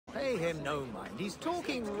Pay him no mind. He's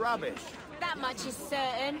talking rubbish. That much is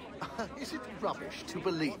certain. Is it rubbish to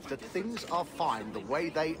believe that things are fine the way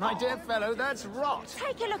they My are? dear fellow, that's rot.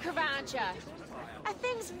 Take a look around you. Are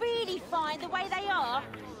things really fine the way they are?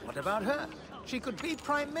 What about her? She could be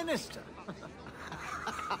Prime Minister.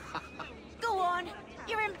 Go on.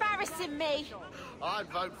 You're embarrassing me. I'd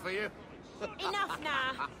vote for you. Enough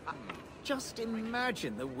now. Just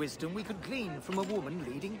imagine the wisdom we could glean from a woman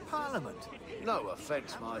leading Parliament. No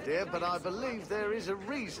offence, my dear, but I believe there is a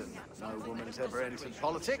reason no woman's ever entered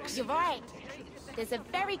politics. You're right. There's a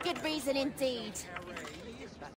very good reason indeed.